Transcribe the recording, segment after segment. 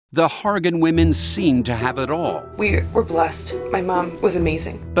The Hargan women seemed to have it all. We were blessed. My mom was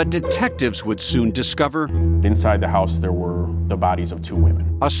amazing. But detectives would soon discover inside the house there were the bodies of 2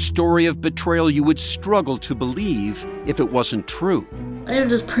 women. A story of betrayal you would struggle to believe if it wasn't true. I am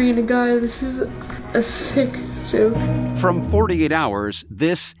just praying to God, this is a sick joke. From 48 Hours,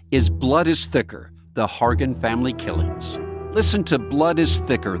 this is Blood is Thicker, the Hargan Family Killings. Listen to Blood is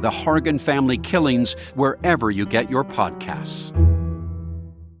Thicker, the Hargan Family Killings, wherever you get your podcasts.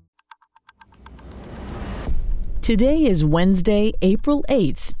 Today is Wednesday, April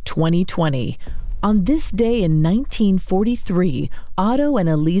 8th, 2020. On this day in 1943, Otto and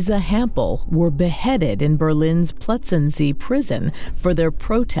Elise Hampel were beheaded in Berlin's Plötzensee prison for their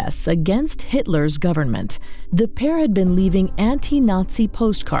protests against Hitler's government. The pair had been leaving anti-Nazi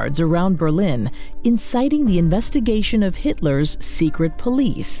postcards around Berlin, inciting the investigation of Hitler's secret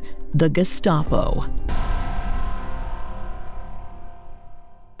police, the Gestapo.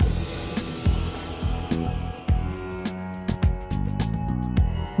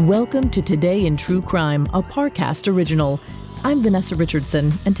 Welcome to Today in True Crime, a Parcast original. I'm Vanessa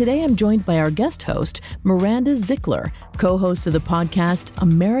Richardson, and today I'm joined by our guest host, Miranda Zickler, co-host of the podcast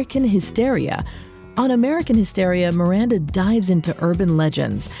American Hysteria. On American Hysteria, Miranda dives into urban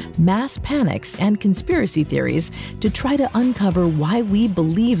legends, mass panics, and conspiracy theories to try to uncover why we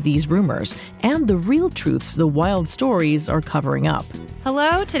believe these rumors and the real truths the wild stories are covering up.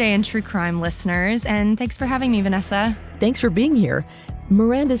 Hello, Today in True Crime listeners, and thanks for having me, Vanessa. Thanks for being here.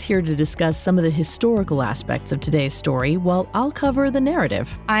 Miranda's here to discuss some of the historical aspects of today's story, while I'll cover the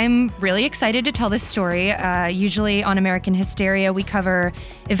narrative. I'm really excited to tell this story. Usually on American Hysteria, we cover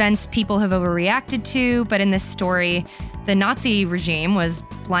events people have overreacted to, but in this story, the Nazi regime was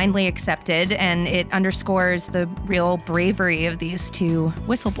blindly accepted, and it underscores the real bravery of these 2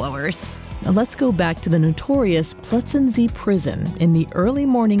 whistleblowers. Now let's go back to the notorious Plötzensee prison in the early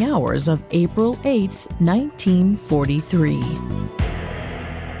morning hours of April 8th, 1943.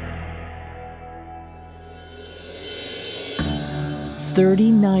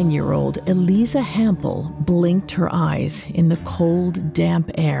 39-year-old Elise Hampel blinked her eyes in the cold, damp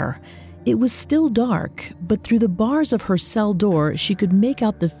air. It was still dark, but through the bars of her cell door, she could make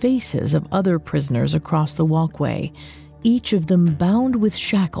out the faces of other prisoners across the walkway, each of them bound with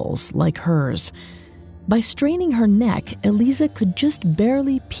shackles like hers. By straining her neck, Elise could just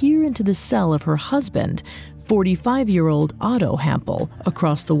barely peer into the cell of her husband, 45-year-old Otto Hampel,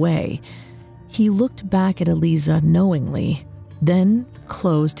 across the way. He looked back at Elise knowingly, then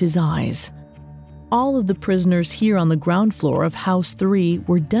closed his eyes. All of the prisoners here on the ground floor of House 3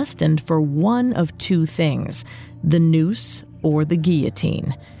 were destined for one of 2 things, the noose or the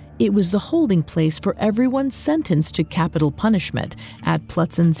guillotine. It was the holding place for everyone sentenced to capital punishment at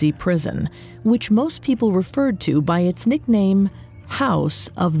Plötzensee prison, which most people referred to by its nickname, House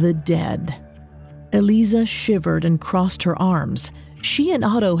of the Dead. Elise shivered and crossed her arms. She and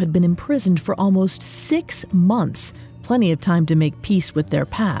Otto had been imprisoned for almost 6 months, plenty of time to make peace with their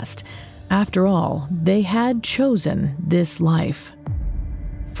past. After all, they had chosen this life.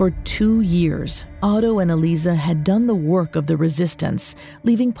 For 2 years, Otto and Elise had done the work of the resistance,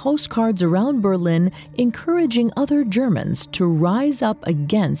 leaving postcards around Berlin encouraging other Germans to rise up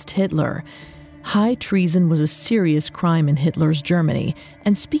against Hitler. High treason was a serious crime in Hitler's Germany,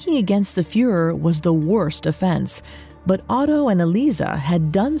 and speaking against the Führer was the worst offense. But Otto and Elise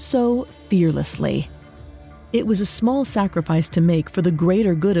had done so fearlessly. It was a small sacrifice to make for the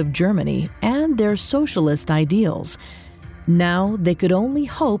greater good of Germany and their socialist ideals. Now they could only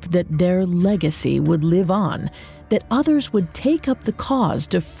hope that their legacy would live on, that others would take up the cause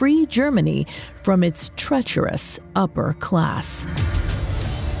to free Germany from its treacherous upper class.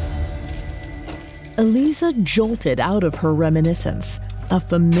 Elise jolted out of her reminiscence. A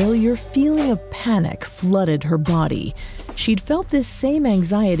familiar feeling of panic flooded her body. She'd felt this same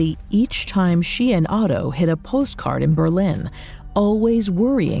anxiety each time she and Otto hit a postcard in Berlin, always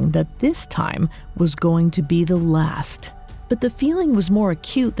worrying that this time was going to be the last. But the feeling was more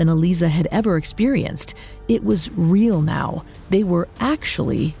acute than Elise had ever experienced. It was real now. They were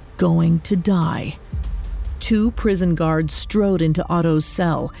actually going to die. 2 prison guards strode into Otto's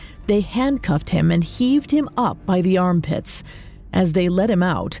cell. They handcuffed him and heaved him up by the armpits. As they let him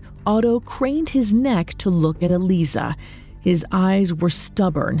out, Otto craned his neck to look at Elise. His eyes were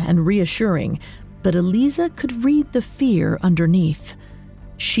stubborn and reassuring, but Elise could read the fear underneath.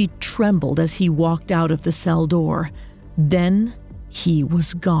 She trembled as he walked out of the cell door. Then he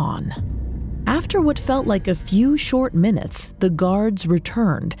was gone. After what felt like a few short minutes, the guards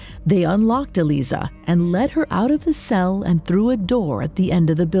returned. They unlocked Elise and led her out of the cell and through a door at the end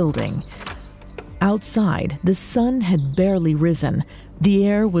of the building. Outside, the sun had barely risen, The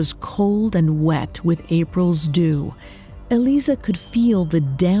air was cold and wet with April's dew. Elise could feel the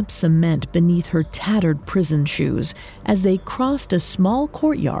damp cement beneath her tattered prison shoes as they crossed a small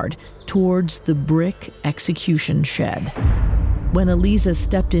courtyard towards the brick execution shed. When Elise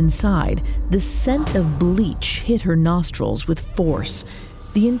stepped inside, the scent of bleach hit her nostrils with force.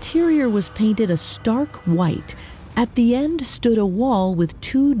 The interior was painted a stark white. At the end stood a wall with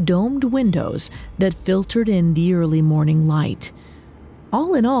 2 domed windows that filtered in the early morning light.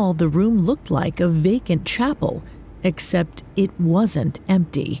 All in all, the room looked like a vacant chapel, except it wasn't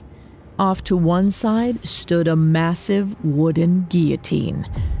empty. Off to one side stood a massive wooden guillotine,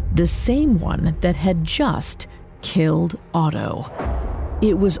 the same one that had just killed Otto.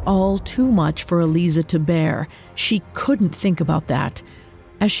 It was all too much for Elise to bear. She couldn't think about that.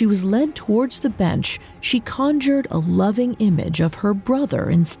 As she was led towards the bench, she conjured a loving image of her brother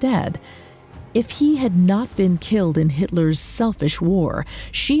instead. If he had not been killed in Hitler's selfish war,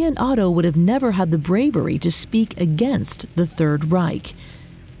 she and Otto would have never had the bravery to speak against the Third Reich.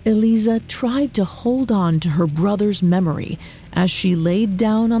 Elise tried to hold on to her brother's memory as she laid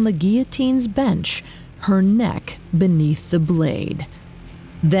down on the guillotine's bench, her neck beneath the blade.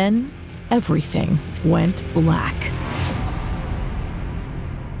 Then everything went black.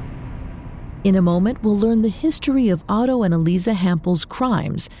 In a moment, we'll learn the history of Otto and Elise Hampel's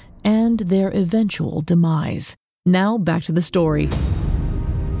crimes and their eventual demise. Now, back to the story.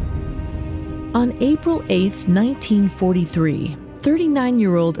 On April 8, 1943,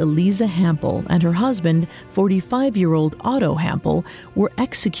 39-year-old Elise Hampel and her husband, 45-year-old Otto Hampel, were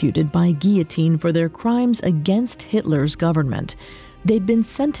executed by guillotine for their crimes against Hitler's government. They'd been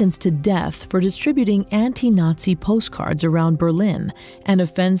sentenced to death for distributing anti-Nazi postcards around Berlin, an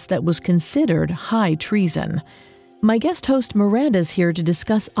offense that was considered high treason. My guest host Miranda's here to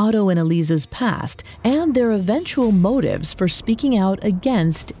discuss Otto and Elise's past and their eventual motives for speaking out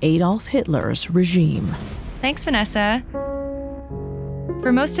against Adolf Hitler's regime. Thanks, Vanessa.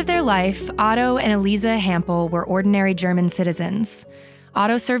 For most of their life, Otto and Elise Hampel were ordinary German citizens.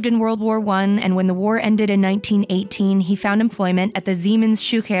 Otto served in World War I, and when the war ended in 1918, he found employment at the Siemens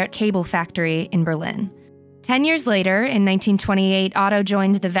Schuckert cable factory in Berlin. 10 years later, in 1928, Otto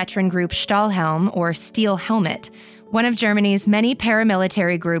joined the veteran group Stahlhelm, or Steel Helmet, one of Germany's many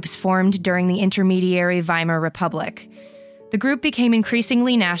paramilitary groups formed during the intermediary Weimar Republic. The group became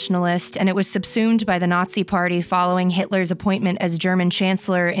increasingly nationalist, and it was subsumed by the Nazi Party following Hitler's appointment as German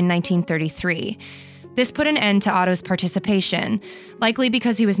Chancellor in 1933. This put an end to Otto's participation, likely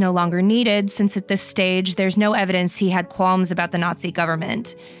because he was no longer needed, since at this stage there's no evidence he had qualms about the Nazi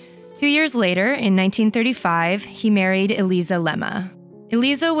government. 2 years later, in 1935, he married Elise Lemma.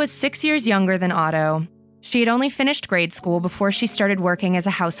 Elise was 6 years younger than Otto. She had only finished grade school before she started working as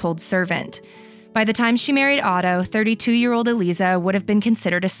a household servant. By the time she married Otto, 32-year-old Elise would have been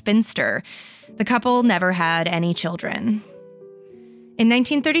considered a spinster. The couple never had any children. In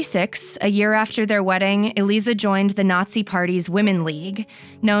 1936, a year after their wedding, Elise joined the Nazi Party's Women League,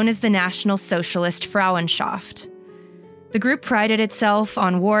 known as the National Socialist Frauenschaft. The group prided itself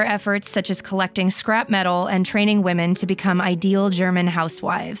on war efforts such as collecting scrap metal and training women to become ideal German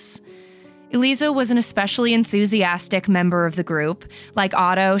housewives. Elise was an especially enthusiastic member of the group. Like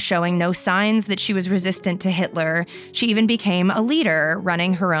Otto, showing no signs that she was resistant to Hitler, she even became a leader,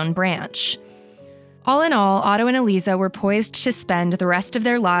 running her own branch. All in all, Otto and Elise were poised to spend the rest of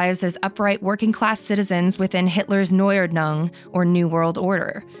their lives as upright working-class citizens within Hitler's Neuordnung, or New World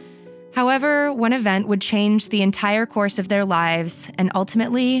Order. However, one event would change the entire course of their lives and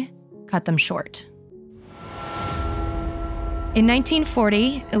ultimately cut them short. In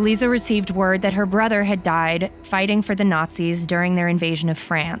 1940, Elise received word that her brother had died fighting for the Nazis during their invasion of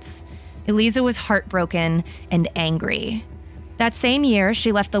France. Elise was heartbroken and angry. That same year,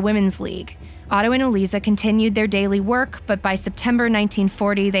 she left the Women's League. Otto and Elise continued their daily work, but by September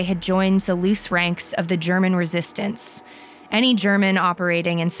 1940, they had joined the loose ranks of the German resistance, any German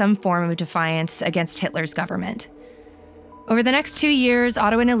operating in some form of defiance against Hitler's government. Over the next 2 years,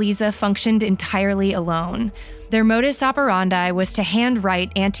 Otto and Elise functioned entirely alone. Their modus operandi was to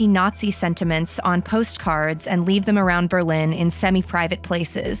handwrite anti-Nazi sentiments on postcards and leave them around Berlin in semi-private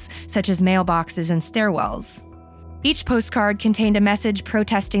places, such as mailboxes and stairwells. Each postcard contained a message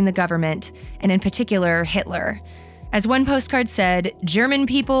protesting the government, and in particular, Hitler. As one postcard said, "German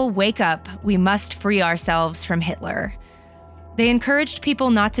people, wake up. We must free ourselves from Hitler." They encouraged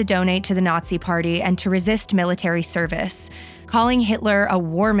people not to donate to the Nazi Party and to resist military service, calling Hitler a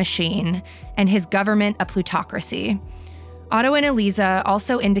war machine and his government a plutocracy. Otto and Elise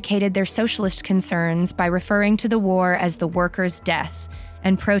also indicated their socialist concerns by referring to the war as the workers' death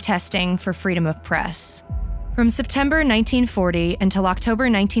and protesting for freedom of press. From September 1940 until October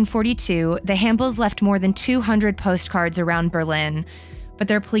 1942, the Hampels left more than 200 postcards around Berlin, but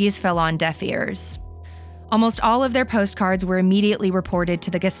their pleas fell on deaf ears. Almost all of their postcards were immediately reported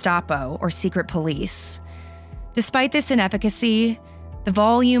to the Gestapo, or secret police. Despite this inefficacy, the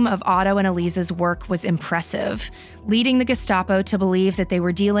volume of Otto and Elise's work was impressive, leading the Gestapo to believe that they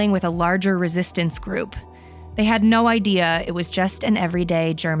were dealing with a larger resistance group. They had no idea it was just an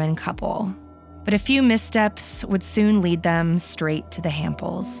everyday German couple. But a few missteps would soon lead them straight to the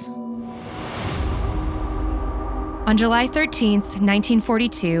Hampels. On July 13th,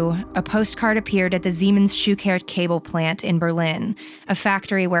 1942, a postcard appeared at the Siemens Schuckert cable plant in Berlin, a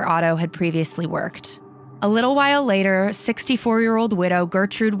factory where Otto had previously worked. A little while later, 64-year-old widow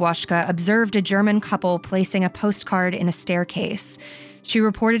Gertrude Waschke observed a German couple placing a postcard in a staircase. She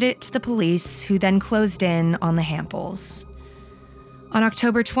reported it to the police, who then closed in on the Hampels. On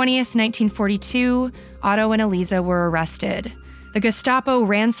October 20th, 1942, Otto and Elise were arrested. The Gestapo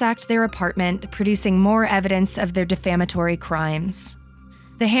ransacked their apartment, producing more evidence of their defamatory crimes.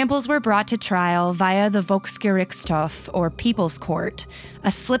 The Hampels were brought to trial via the Volksgerichtshof, or People's Court,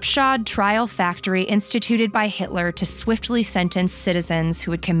 a slipshod trial factory instituted by Hitler to swiftly sentence citizens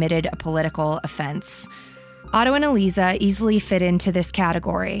who had committed a political offense. Otto and Elise easily fit into this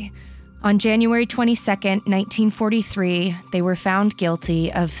category. On January 22, 1943, they were found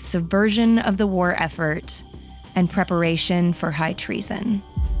guilty of subversion of the war effort and preparation for high treason.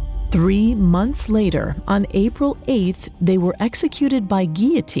 3 months later, on April 8th, they were executed by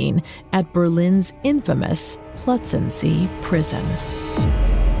guillotine at Berlin's infamous Plötzensee prison.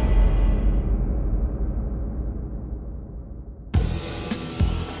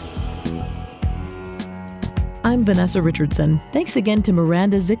 I'm Vanessa Richardson. Thanks again to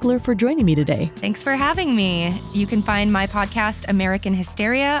Miranda Zickler for joining me today. Thanks for having me. You can find my podcast, American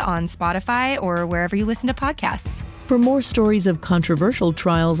Hysteria, on Spotify or wherever you listen to podcasts. For more stories of controversial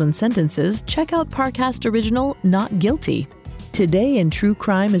trials and sentences, check out Parcast original Not Guilty. Today in True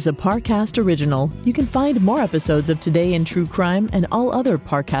Crime is a Parcast original. You can find more episodes of Today in True Crime and all other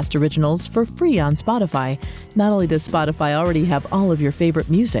Parcast originals for free on Spotify. Not only does Spotify already have all of your favorite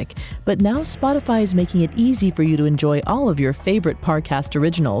music, but now Spotify is making it easy for you to enjoy all of your favorite Parcast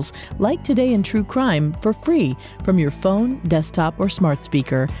originals, like Today in True Crime, for free from your phone, desktop, or smart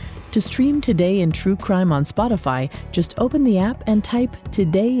speaker. To stream Today in True Crime on Spotify, just open the app and type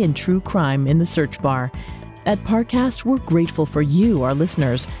Today in True Crime in the search bar. At Parcast, we're grateful for you, our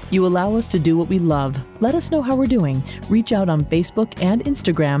listeners. You allow us to do what we love. Let us know how we're doing. Reach out on Facebook and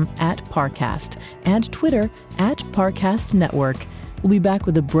Instagram at Parcast and Twitter at Parcast Network. We'll be back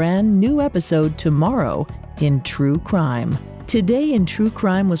with a brand new episode tomorrow in True Crime. Today in True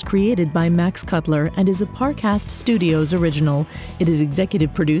Crime was created by Max Cutler and is a Parcast Studios original. It is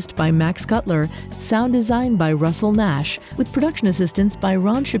executive produced by Max Cutler, sound designed by Russell Nash, with production assistance by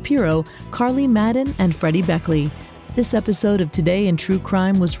Ron Shapiro, Carly Madden, and Freddie Beckley. This episode of Today in True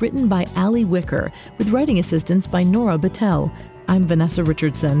Crime was written by Allie Wicker, with writing assistance by Nora Battelle. I'm Vanessa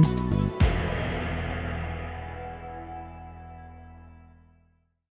Richardson.